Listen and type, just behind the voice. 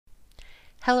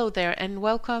Hello there, and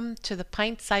welcome to the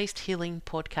Pint Sized Healing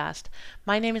Podcast.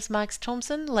 My name is Max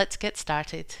Thompson. Let's get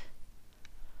started.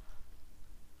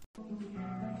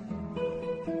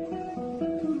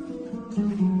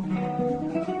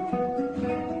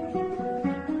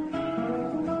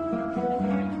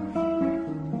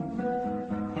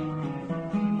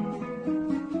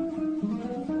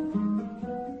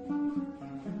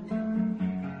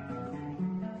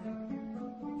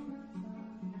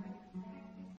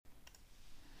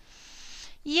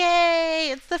 Yay!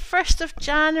 It's the 1st of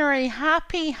January.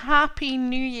 Happy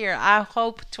New Year. I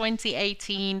hope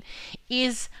 2018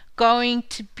 is going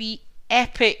to be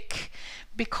epic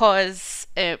because,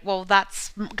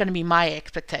 that's going to be my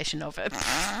expectation of it.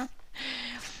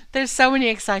 There's so many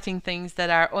exciting things that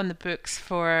are on the books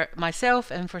for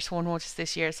myself and for Swan Waters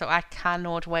this year, so I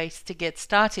cannot wait to get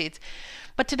started.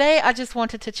 But today I just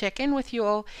wanted to check in with you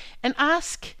all and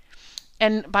ask,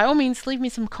 and by all means leave me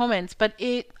some comments, but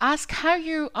ask how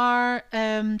you are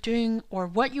doing, or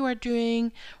what you are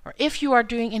doing, or if you are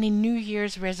doing any New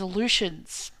Year's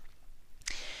resolutions.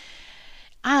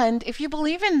 And if you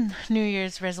believe in New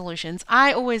Year's resolutions,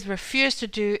 I always refuse to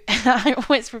do, I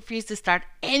always refuse to start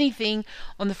anything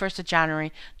on the 1st of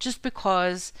January just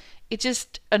because it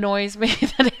just annoys me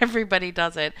that everybody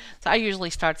does it. So I usually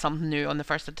start something new on the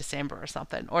 1st of December or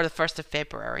something, or the 1st of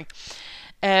February.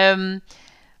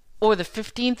 Or the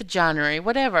 15th of January,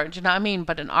 whatever, do you know what I mean?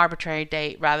 But an arbitrary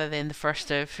date rather than the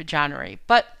 1st of January.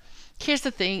 But here's the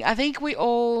thing, I think we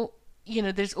all,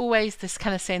 there's always this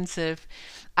kind of sense of,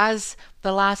 as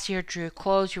the last year drew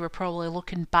close, you were probably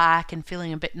looking back and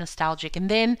feeling a bit nostalgic. And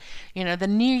then, the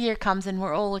new year comes and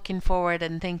we're all looking forward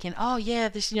and thinking, oh yeah,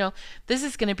 this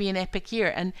is going to be an epic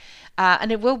year. And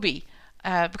it will be.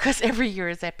 Because every year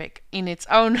is epic in its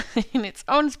own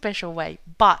special way.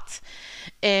 But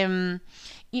I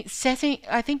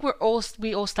think we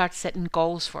all start setting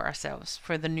goals for ourselves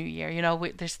for the new year.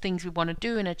 There's things we want to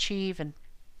do and achieve, and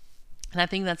I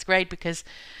think that's great because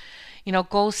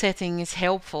goal setting is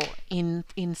helpful in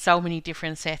so many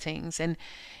different settings and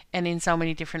in so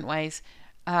many different ways.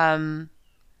 I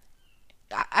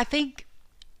think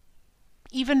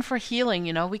even for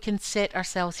healing, we can set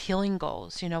ourselves healing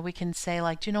goals. We can say,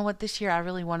 like, do you know what, this year I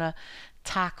really want to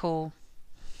tackle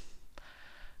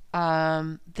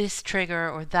this trigger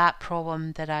or that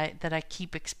problem that I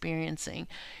keep experiencing.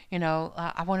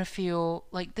 I want to feel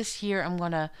like this year I'm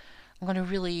gonna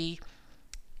really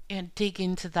dig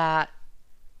into that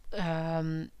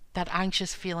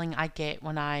anxious feeling I get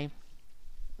when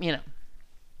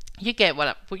you get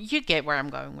where I'm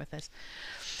going with this.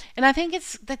 And I think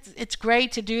it's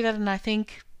great to do that, and I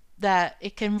think that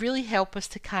it can really help us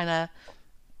to kind of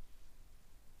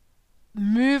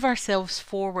move ourselves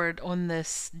forward on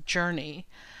this journey.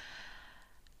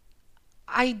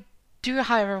 I do,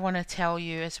 however, want to tell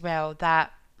you as well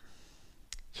that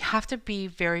you have to be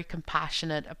very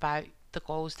compassionate about the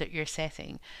goals that you're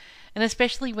setting, and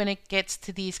especially when it gets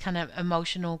to these kind of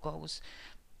emotional goals,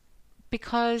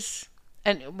 because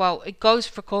it goes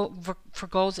for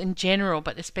goals in general,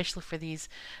 but especially for these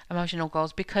emotional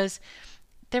goals, because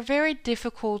they're very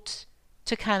difficult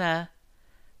to kind of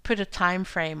put a time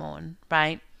frame on,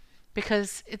 right?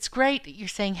 Because it's great that you're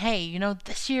saying, hey,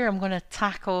 this year I'm going to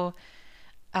tackle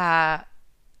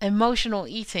emotional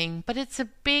eating, but it's a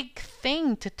big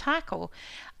thing to tackle,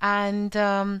 and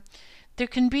there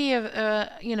can be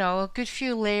a good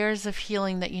few layers of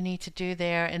healing that you need to do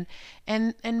there,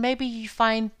 and maybe you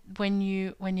find when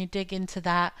you dig into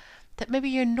that maybe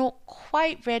you're not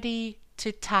quite ready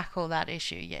to tackle that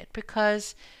issue yet,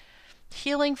 because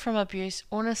healing from abuse,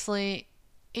 honestly,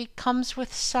 it comes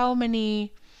with so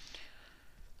many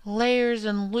layers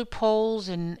and loopholes,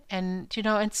 and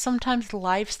sometimes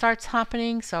life starts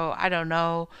happening. So I don't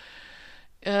know,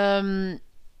 there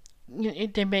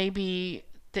may be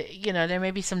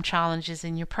some challenges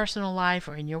in your personal life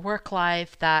or in your work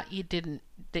life that you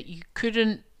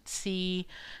couldn't see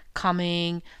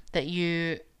coming, that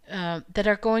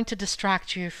are going to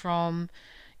distract you from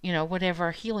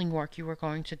whatever healing work you were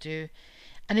going to do.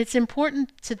 And it's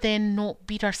important to then not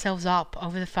beat ourselves up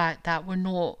over the fact that we're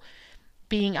not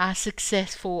being as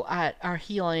successful at our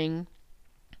healing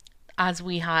as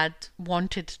we had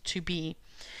wanted to be.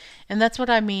 And that's what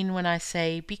I mean when I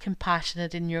say be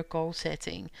compassionate in your goal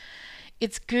setting.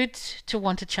 It's good to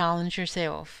want to challenge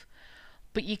yourself,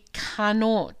 but you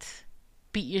cannot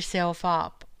beat yourself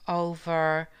up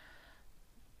over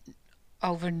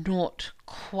not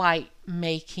quite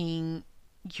making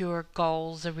your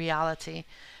goals a reality,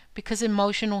 because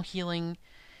emotional healing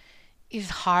is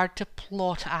hard to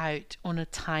plot out on a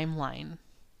timeline.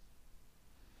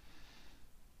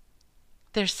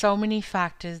 there's so many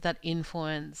factors that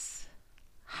influence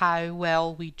how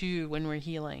well we do when we're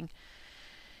healing.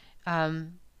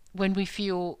 When we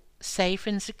feel safe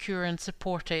and secure and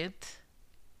supported,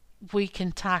 we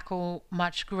can tackle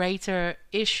much greater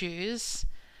issues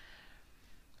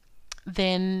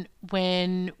than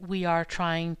when we are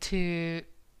trying to,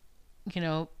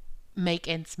 make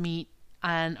ends meet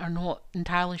and are not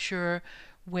entirely sure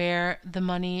where the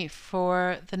money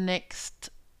for the next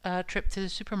trip to the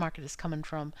supermarket is coming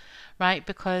from, right?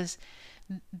 Because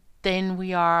then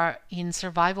we are in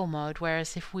survival mode.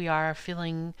 Whereas if we are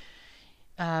feeling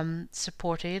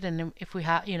supported, and if we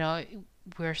have,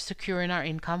 we're secure in our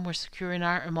income, we're secure in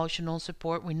our emotional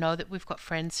support, we know that we've got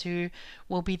friends who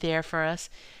will be there for us,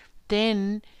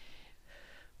 then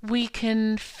we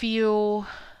can feel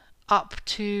up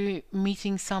to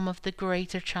meeting some of the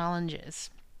greater challenges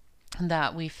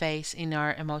that we face in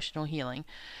our emotional healing.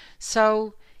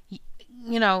 So,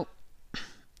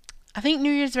 I think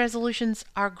New Year's resolutions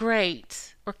are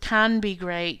great, or can be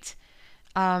great,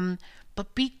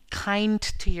 but be kind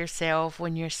to yourself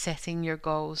when you're setting your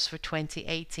goals for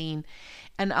 2018,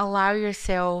 and allow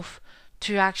yourself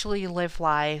to actually live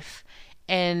life,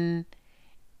 and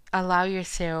allow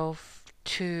yourself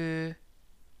to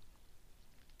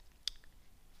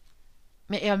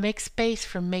make space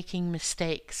for making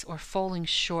mistakes or falling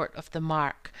short of the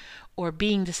mark or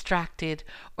being distracted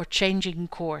or changing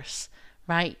course,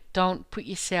 right? Don't put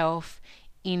yourself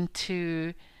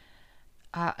into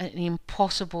an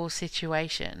impossible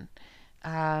situation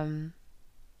when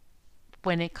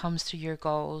it comes to your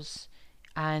goals,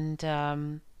 and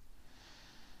have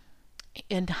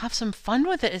some fun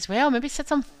with it as well. Maybe set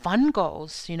some fun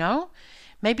goals,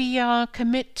 Maybe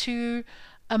commit to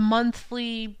a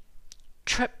monthly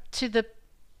trip to the,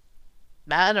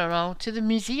 I don't know, to the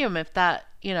museum, if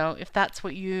that's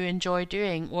what you enjoy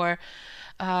doing, or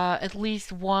at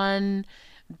least one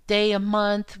day a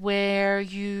month where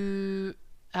you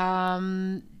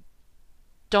don't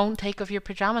take off your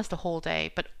pajamas the whole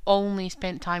day, but only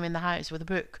spend time in the house with a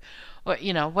book, or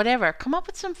whatever. Come up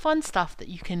with some fun stuff that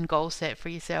you can goal set for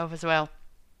yourself as well.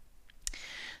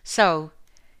 So,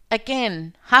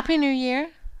 again, happy New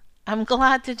Year! I'm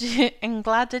glad that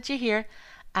you're here,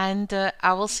 and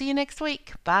I will see you next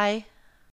week. Bye.